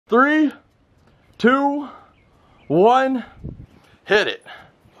3, 2, 1, hit it.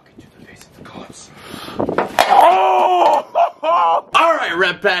 Look into the face of the cops. Oh! Alright,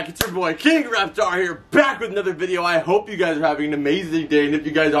 Rep Pack, it's your boy King Reptar here, back with another video. I hope you guys are having an amazing day, and if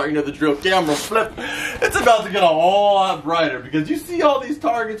you guys aren't, you know the drill. Camera flip. It's about to get a whole lot brighter because you see all these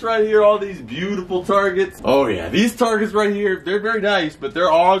targets right here, all these beautiful targets. Oh yeah, these targets right here, they're very nice, but they're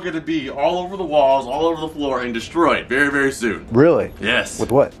all going to be all over the walls, all over the floor, and destroyed very, very soon. Really? Yes.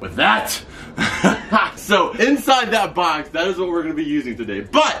 With what? With that. So inside that box, that is what we're going to be using today.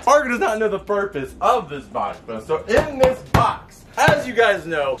 But Parker does not know the purpose of this box. So in this box, as you guys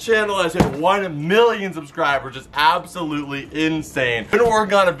know, the channel has hit 1 million subscribers. It's absolutely insane. I'm gonna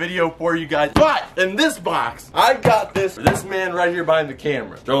work on a video for you guys. But in this box, I got this man right here behind the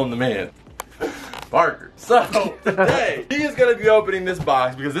camera. Show him the man. Parker. So today, he is going to be opening this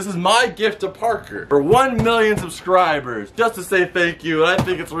box because this is my gift to Parker for 1 million subscribers, just to say thank you. And I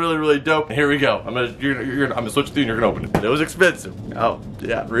think it's really, really dope. And here we go. I'm gonna switch it to you and you're gonna open it. It was expensive. Oh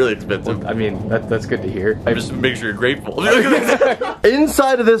yeah, really expensive. Well, I mean, that's good to hear. Just make sure you're grateful.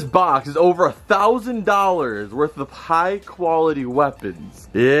 Inside of this box is over $1,000 worth of high quality weapons.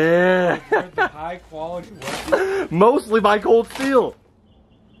 Yeah. High quality weapons? Mostly by Cold Steel.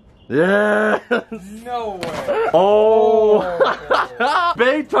 Yes. No way. Oh.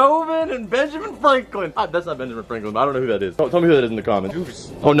 Beethoven and Benjamin Franklin. That's not Benjamin Franklin. I don't know who that is. Tell me who that is in the comments.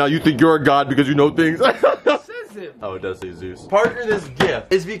 Zeus. Oh, now you think you're a god because you know things. It says him. Oh, it does say Zeus. Parker, this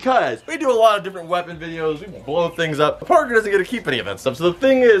gift is because we do a lot of different weapon videos. We blow things up. Parker doesn't get to keep any of that stuff. So the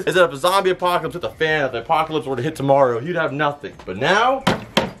thing is that if a zombie apocalypse hit the fan, if the apocalypse were to hit tomorrow, you'd have nothing. But now,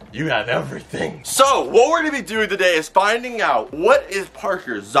 you have everything. So, what we're gonna be doing today is finding out what is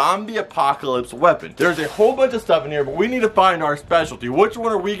Parker's zombie apocalypse weapon. There's a whole bunch of stuff in here, but we need to find our specialty. Which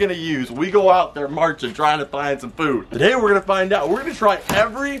one are we gonna use? We go out there marching, trying to find some food. Today, we're gonna find out. We're gonna try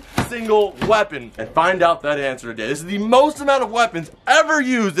every single weapon and find out that answer today. This is the most amount of weapons ever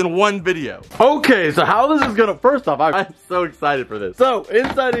used in one video. Okay, so how this is gonna, first off, I'm so excited for this. So,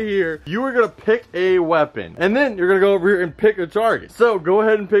 inside of here, you are gonna pick a weapon, and then you're gonna go over here and pick a target. So, go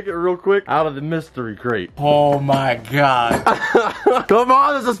ahead and pick it real quick out of the mystery crate. Oh my god. Come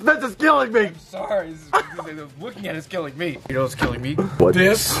on, the suspense is killing me. I'm sorry. Looking at it's killing me. You know what's killing me? What?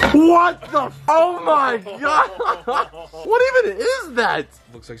 This. What the? Oh my god. What even is that?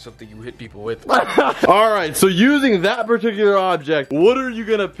 Looks like something you hit people with. Alright, so using that particular object, what are you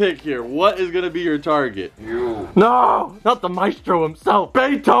gonna pick here? What is gonna be your target? You. No, not the maestro himself.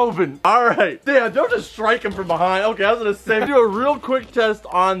 Beethoven. Alright. Damn, don't just strike him from behind. Okay, I was gonna say, do a real quick test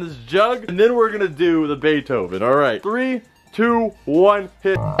on this jug, and then we're gonna do the Beethoven. Alright. 3, 2, 1,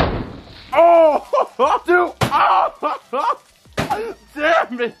 hit. Oh! Dude! Oh!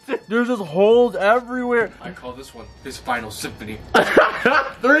 Damn it! There's just holes everywhere. I call this one his final symphony.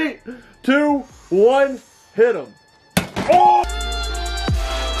 3, 2, 1, hit him. Oh!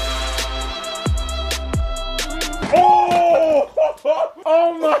 Oh!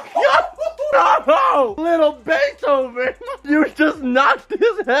 Oh my god! No! Little Beethoven! You just knocked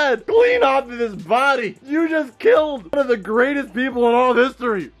his head clean off of his body! You just killed one of the greatest people in all of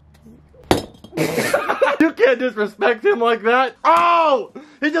history! You can't disrespect him like that! Oh!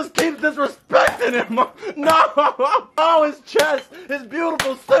 He just keeps disrespecting him! No! Oh, his chest! His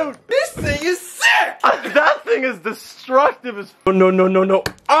beautiful suit! This thing is sick! That thing is destructive as f- No, no, no, no.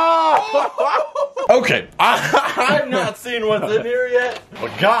 Oh! Okay, I've not seen what's in here yet,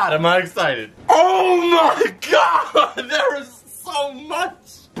 but God, am I excited. Oh my God! There is so much!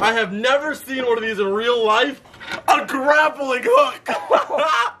 I have never seen one of these in real life. A grappling hook!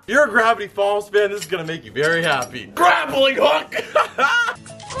 You're a Gravity Falls fan, this is gonna make you very happy. Grappling hook!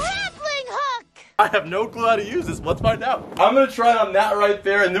 Grappling hook! I have no clue how to use this. Let's find out. I'm gonna try it on that right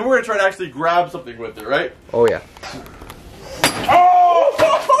there, and then we're gonna try to actually grab something with it, right? Oh, yeah. Oh!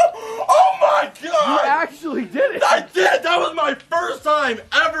 Oh my God! You actually did it! I did! That was my first time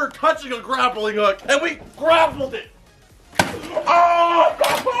ever touching a grappling hook, and we grappled it! Oh!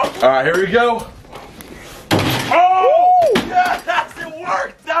 Alright, here we go. Oh! Yes, it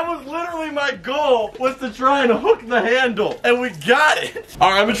worked! That was literally my goal, was to try and hook the handle, and we got it!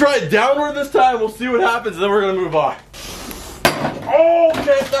 Alright, I'm gonna try it downward this time, we'll see what happens, and then we're gonna move on. Oh,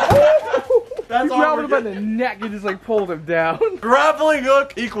 okay, that's You all grabbed we're him by getting. the neck and just like pulled him down. Grappling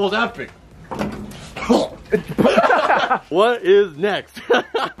hook equals epic. What is next?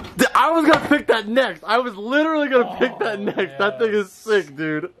 I was gonna pick that next. I was literally gonna pick that next. yes. That thing is sick,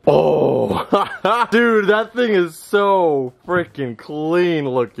 dude. Oh, dude, that thing is so freaking clean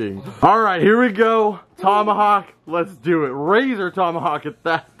looking. All right, here we go. Tomahawk. Let's do it. Razor tomahawk at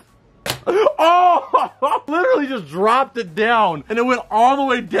that. Oh, literally just dropped it down and it went all the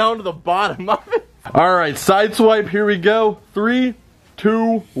way down to the bottom of it. All right, side swipe, here we go. 3,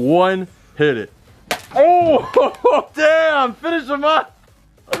 2, 1, hit it. Oh, damn, finish him up.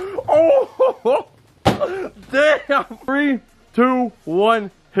 Oh, damn. 3, 2,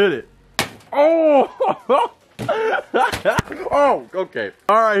 1, hit it. Oh, oh, okay.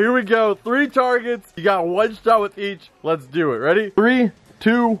 All right, here we go. 3 targets. You got 1 shot with each. Let's do it. Ready? 3,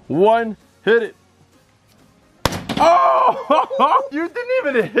 2, 1, hit it. Oh, you didn't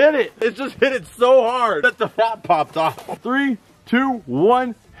even hit it. It just hit it so hard that the hat popped off. 3, 2,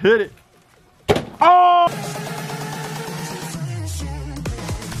 1, hit it. Oh!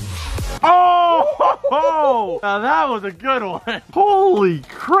 Oh! Now that was a good one. Holy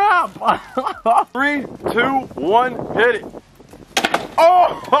crap. 3, 2, 1, hit it.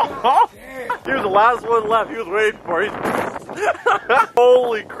 Oh! He was the last one left. He was waiting for it.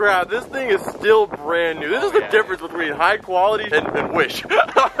 Holy crap, this thing is still brand new. This is the difference between high quality and Wish.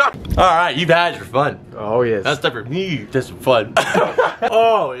 Alright, you've had your fun. Oh, yes. That's time for me to some fun.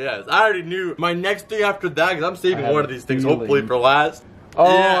 Oh, yes. I already knew my next thing after that, because I'm saving one of these things hopefully for last. Oh,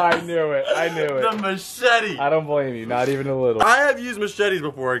 yes. I knew it. I knew it. The machete. I don't blame you, not even a little. I have used machetes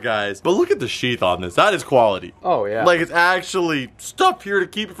before, guys, but look at the sheath on this. That is quality. Oh, yeah. Like, it's actually stuff here to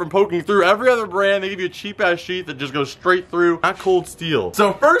keep it from poking through. Every other brand, they give you a cheap-ass sheath that just goes straight through. Not cold steel.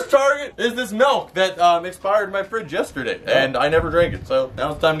 So, first target is this milk that expired in my fridge yesterday, and I never drank it, so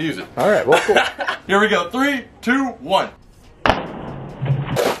now it's time to use it. All right, well, cool. Here we go. 3, 2, 1.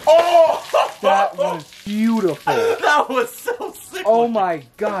 Oh! That was beautiful. That was so sick. Oh my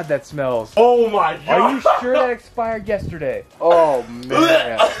god, that smells. Oh my god. Are you sure that expired yesterday? Oh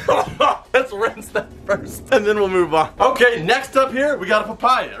man. Let's rinse that first, and then we'll move on. Okay, next up here, we got a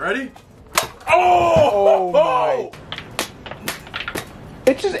papaya. Ready? Oh! Oh my.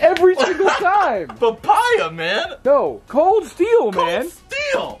 It's just every single time. Papaya, man. No, cold steel, man. Cold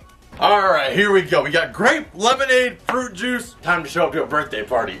steel. All right, here we go. We got grape, lemonade, fruit juice. Time to show up to a birthday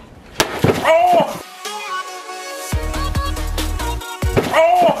party. Oh!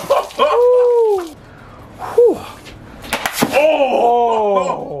 Oh!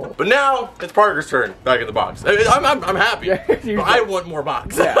 Oh! But now it's Parker's turn. Back in the box. I'm happy. Yeah, but I want more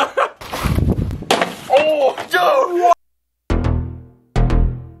box. Yeah. Oh, dude!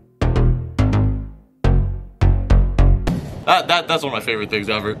 That's one of my favorite things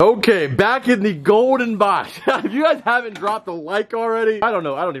ever. Okay, back in the golden box. If you guys haven't dropped a like already, I don't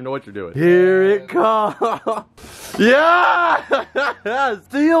know. I don't even know what you're doing. Here it comes. Yeah!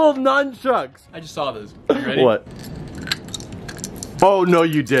 Steel nunchucks. I just saw this. You ready? What? Oh, no,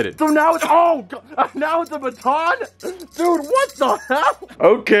 you didn't. So now it's, oh, God, now it's a baton? Dude, what the hell?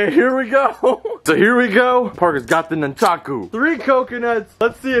 Okay, here we go. So here we go. Parker's got the nunchaku. 3 coconuts.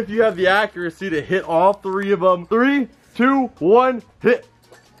 Let's see if you have the accuracy to hit all 3 of them. 3, 2, 1, hit.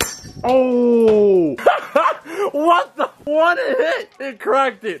 Oh! What the? One hit! It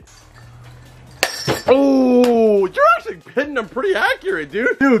cracked it. Oh, you're actually hitting them pretty accurate,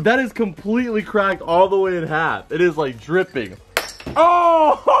 dude. Dude, that is completely cracked all the way in half. It is like dripping.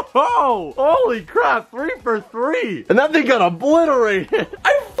 Oh, holy crap, 3 for 3. And that thing got obliterated.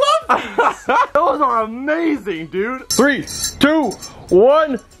 I love these. Those are amazing, dude. 3, 2,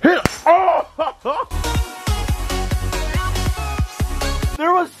 1, hit. Oh!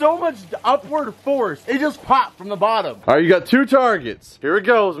 There was so much upward force. It just popped from the bottom. All right, you got 2 targets. Here it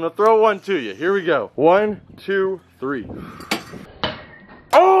goes. I'm gonna throw one to you. Here we go. 1, 2, 3.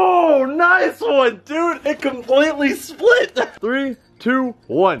 Oh, nice one, dude. It completely split. 3, 2,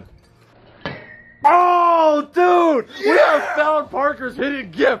 1. Oh, dude! Yeah! We have found Parker's hidden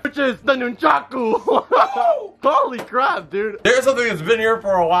gift, which is the nunchaku. Holy crap, dude. There's something that's been here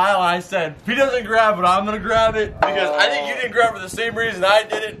for a while, and I said, if he doesn't grab it, I'm gonna grab it. Because I think you didn't grab it for the same reason I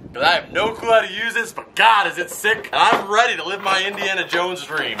did it. Because I have no clue how to use this, but God, is it sick. And I'm ready to live my Indiana Jones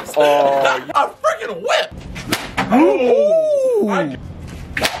dreams. Oh, a freaking whip. Oh,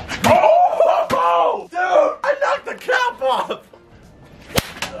 oh, dude, I knocked the cap off.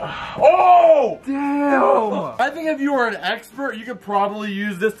 Oh! Damn! I think if you were an expert, you could probably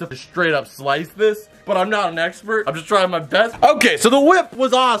use this to straight up slice this, but I'm not an expert. I'm just trying my best. Okay, so the whip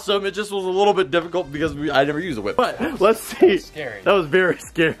was awesome. It just was a little bit difficult because I never used a whip. But let's see. Scary. That was very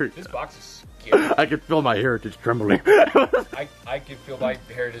scary. This box is scary. I could feel my heritage trembling. I can feel my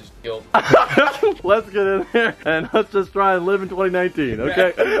heritage guilt. Let's get in there and let's just try and live in 2019,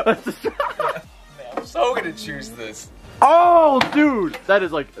 okay? Let's just try. Man, I'm so gonna choose this. Oh, dude! That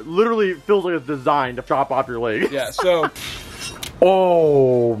is like, literally feels like it's designed to chop off your leg. Yeah, so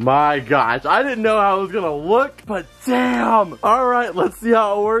Oh my gosh, I didn't know how it was gonna look, but damn. All right, let's see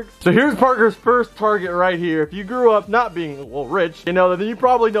how it works. So here's Parker's first target right here. If you grew up not being, well, rich, you know, then you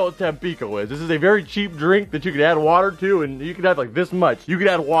probably know what Tampico is. This is a very cheap drink that you could add water to, and you could add like this much. You could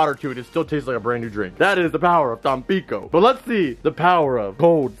add water to it, it still tastes like a brand new drink. That is the power of Tampico. But let's see the power of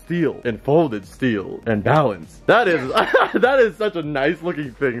cold steel and folded steel and balance. That is, that is such a nice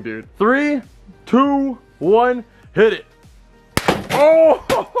looking thing, dude. 3, 2, 1, hit it. Oh!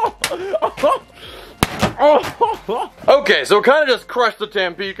 Okay, so it kind of just crushed the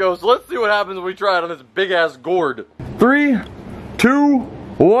Tampico, so let's see what happens when we try it on this big ass gourd. 3, 2,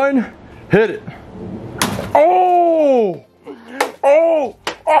 1, hit it. Oh! Oh!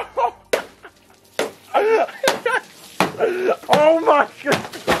 Oh, oh my god!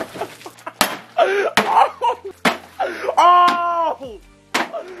 Oh!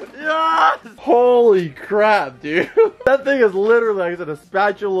 Yes! Holy crap, dude. That thing is literally, like I said, a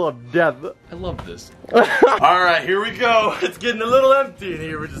spatula of death. I love this. Alright, here we go. It's getting a little empty in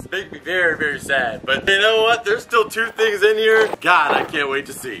here, which is making me very, very sad. But you know what? There's still 2 things in here. God, I can't wait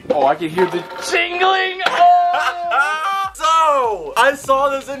to see. Oh, I can hear the tingling. Oh! So, I saw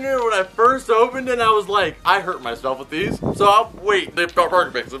this in here when I first opened it, and I was like, I hurt myself with these, so I'll wait. Parker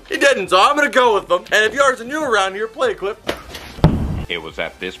picks them. He didn't, so I'm gonna go with them. And if you are new around here, play a clip. It was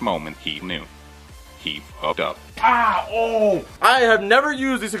at this moment he knew. He fucked up. Ah, oh! I have never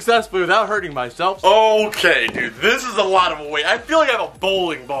used these successfully without hurting myself. Okay, dude, this is a lot of weight. I feel like I have a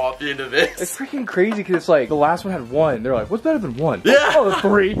bowling ball at the end of this. It's freaking crazy because it's like the last one had 1. They're like, what's better than 1? Yeah. Oh,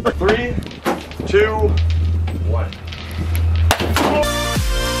 3. 3, 2, 1.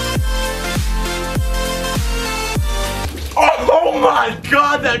 Oh my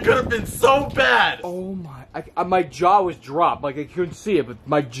god, that could have been so bad. Oh my, my jaw was dropped. Like I couldn't see it, but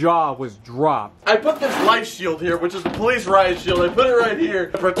my jaw was dropped. I put this life shield here, which is a police riot shield. I put it right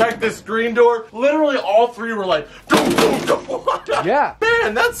here to protect this screen door. Literally all 3 were like, go. Yeah.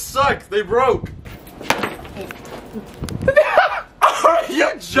 Man, that sucks. They broke. Are you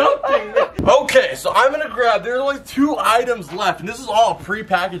jumping? Okay, so I'm gonna grab, there's only 2 items left, and this is all a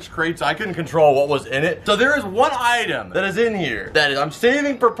pre-packaged crate, so I couldn't control what was in it. So there is 1 item that is in here that I'm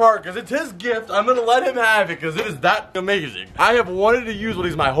saving for Park, because it's his gift. I'm gonna let him have it, because it is that amazing. I have wanted to use one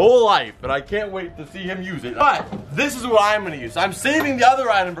of these my whole life, and I can't wait to see him use it. But this is what I'm gonna use. I'm saving the other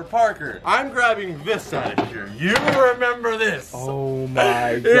item for Parker. I'm grabbing this out of here. You remember this? Oh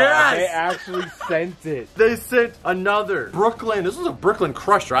my god. Yes! They actually sent it. They sent another Brooklyn. This was a Brooklyn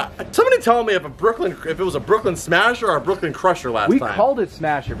Crusher. Somebody tell me if it was a Brooklyn Smasher or a Brooklyn Crusher last time. We called it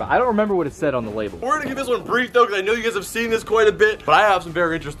Smasher, but I don't remember what it said on the label. We're gonna keep this one brief though, because I know you guys have seen this quite a bit, but I have some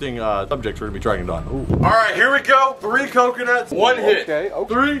very interesting subjects we're gonna be trying it on. All right, here we go. 3 coconuts, 1 hit. Okay.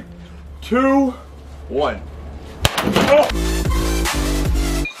 3, 2, 1. Oh.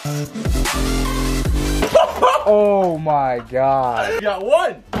 Oh my god. You got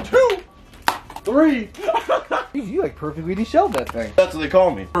 1, 2, 3. You like perfectly deshelled that thing. That's what they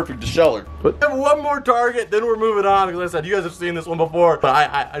call me. Perfect desheller. But we have 1 more target, then we're moving on. Because like I said, you guys have seen this one before, but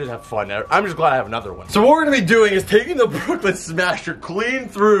I just have fun. I'm just glad I have another one. So what we're gonna be doing is taking the Brooklyn Smasher clean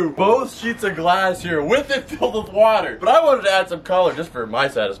through both sheets of glass here with it filled with water. But I wanted to add some color just for my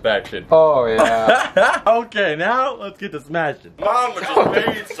satisfaction. Oh yeah. Okay, now let's get to smashing. Mama just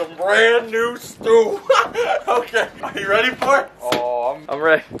made some brand new stew. Okay, are you ready for it? Oh, I'm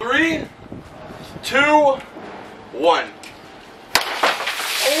ready. 3, 2, 1.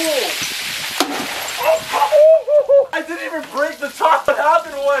 Oh. I didn't even break the top. What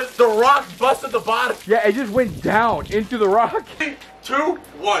happened was the rock busted the bottom. Yeah, it just went down into the rock. 3, 2,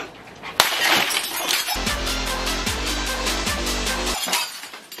 1.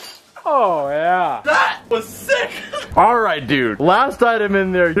 Oh yeah. That was sick. All right, dude. Last item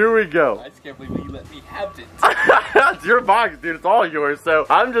in there. Here we go. I just can't believe that you let me have it. It's your box, dude. It's all yours. So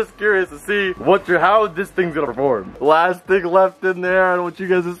I'm just curious to see how this thing's gonna perform. Last thing left in there. I don't want you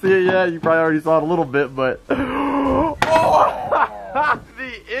guys to see it yet. You probably already saw it a little bit, but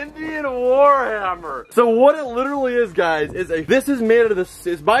the Indian Warhammer. So what it literally is, guys, is this is made of this.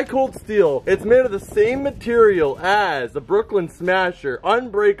 It's by Cold Steel. It's made of the same material as the Brooklyn Smasher,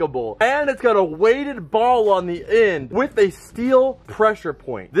 Unbreakable, and it's got a weighted ball on the end with a steel pressure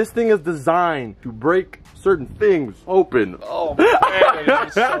point. This thing is designed to break certain things open. Oh man, it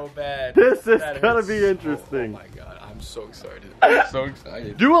is so bad. This is gonna be interesting. Oh my god, I'm so excited. I'm so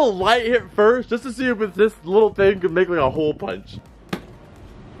excited. Do a light hit first, just to see if this little thing could make like a hole punch.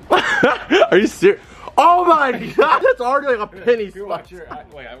 Are you serious? Oh my god, that's already like a penny slot.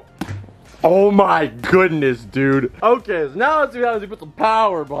 Oh my goodness, dude. Okay, so now let's see how we put some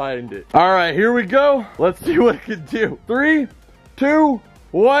power behind it. All right, here we go. Let's see what it can do. 3, 2,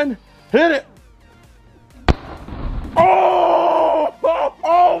 1, hit it. Oh!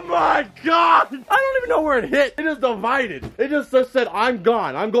 Oh my God! I don't even know where it hit. It just divided. It just said, I'm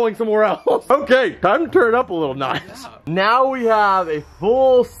gone. I'm going somewhere else. Okay, time to turn it up a little notch. Now we have a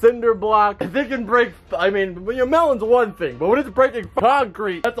full cinder block. If it can break, I mean, melon's one thing, but when it's breaking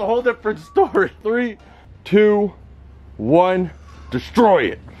concrete, that's a whole different story. 3, 2, 1, destroy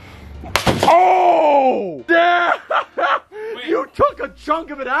it. Oh! Yeah! You took a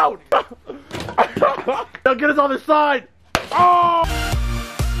chunk of it out. Now get us on the side. Oh!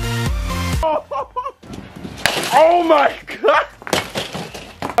 Oh my God!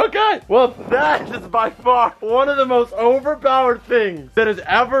 Okay, well that is by far one of the most overpowered things that has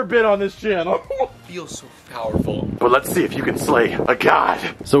ever been on this channel. Feels so powerful. But let's see if you can slay a god.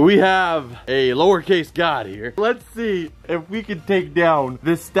 So we have a lowercase god here. Let's see if we can take down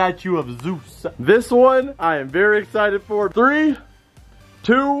this statue of Zeus. This one I am very excited for. 3,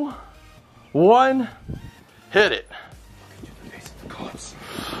 2, 1, hit it.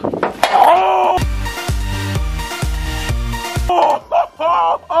 Oh!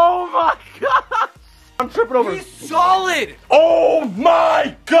 Oh my God! I'm tripping over. He's solid! Oh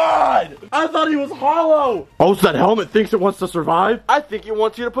my God! I thought he was hollow. Oh, so that helmet thinks it wants to survive? I think it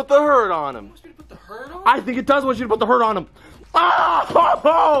wants you to put the hurt on him. Wants me to put the hurt on? I think it does want you to put the hurt on him.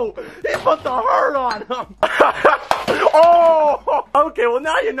 Oh! He put the hurt on him. Oh! Okay, well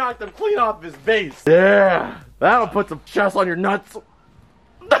now you knocked him clean off his base. Yeah, that'll put some chest on your nuts.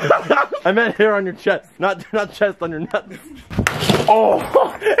 I meant hair on your chest, not chest on your nuts. Oh,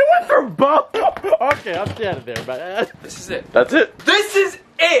 it went through both. Okay, I'm standing there, but this is it. That's it. This is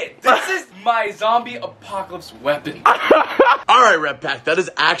it. This is my zombie apocalypse weapon. Alright, Rep Pack, that is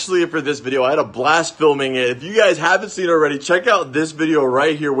actually it for this video. I had a blast filming it. If you guys haven't seen it already, check out this video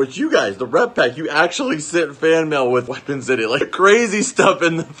right here, which you guys, the Rep Pack, you actually sent fan mail with weapons in it. Like crazy stuff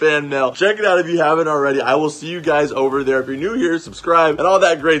in the fan mail. Check it out if you haven't already. I will see you guys over there. If you're new here, subscribe and all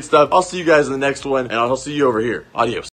that great stuff. I'll see you guys in the next one, and I'll see you over here. Adios.